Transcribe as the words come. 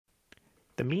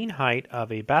The mean height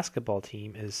of a basketball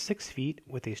team is 6 feet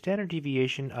with a standard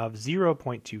deviation of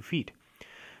 0.2 feet.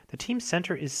 The team's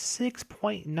center is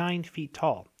 6.9 feet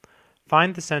tall.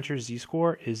 Find the center's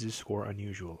z-score. Is this score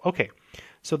unusual? Okay,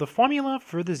 so the formula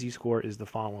for the z-score is the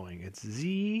following. It's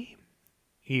z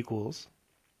equals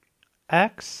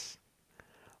x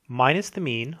minus the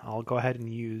mean. I'll go ahead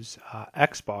and use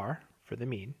x bar for the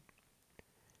mean,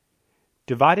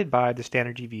 divided by the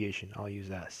standard deviation. I'll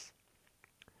use s.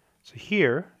 So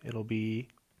here it'll be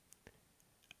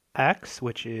x,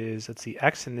 which is, let's see,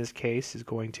 x in this case is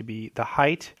going to be the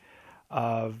height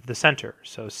of the center,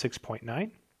 so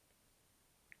 6.9.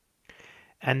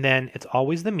 And then it's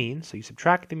always the mean, so you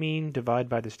subtract the mean, divide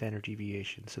by the standard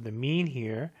deviation. So the mean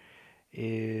here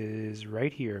is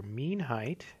right here. Mean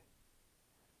height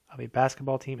of a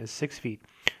basketball team is 6 feet.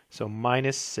 So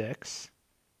minus 6.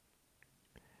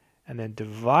 And then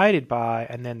divided by,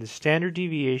 and then the standard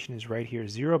deviation is right here,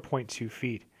 0.2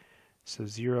 feet. So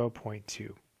 0.2.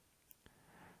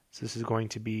 So this is going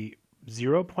to be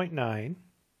 0.9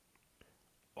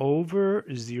 over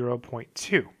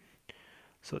 0.2.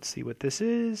 So let's see what this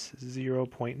is.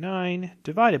 0.9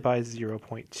 divided by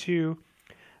 0.2.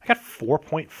 I got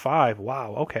 4.5.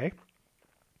 Wow, okay.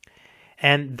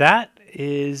 And that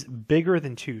is bigger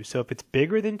than 2. So if it's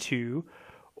bigger than 2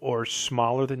 or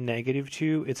smaller than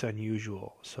 -2, it's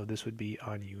unusual. So this would be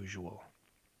unusual.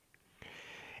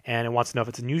 And it wants to know if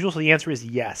it's unusual, so the answer is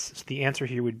yes. So the answer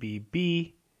here would be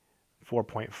B,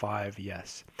 4.5,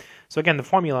 yes. So again, the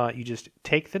formula, you just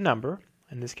take the number,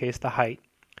 in this case the height,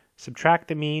 subtract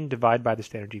the mean, divide by the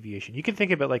standard deviation. You can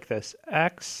think of it like this: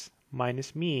 x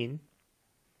minus mean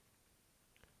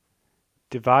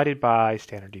divided by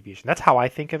standard deviation. That's how I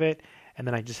think of it, and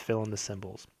then I just fill in the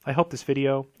symbols. I hope this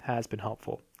video has been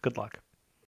helpful. Good luck.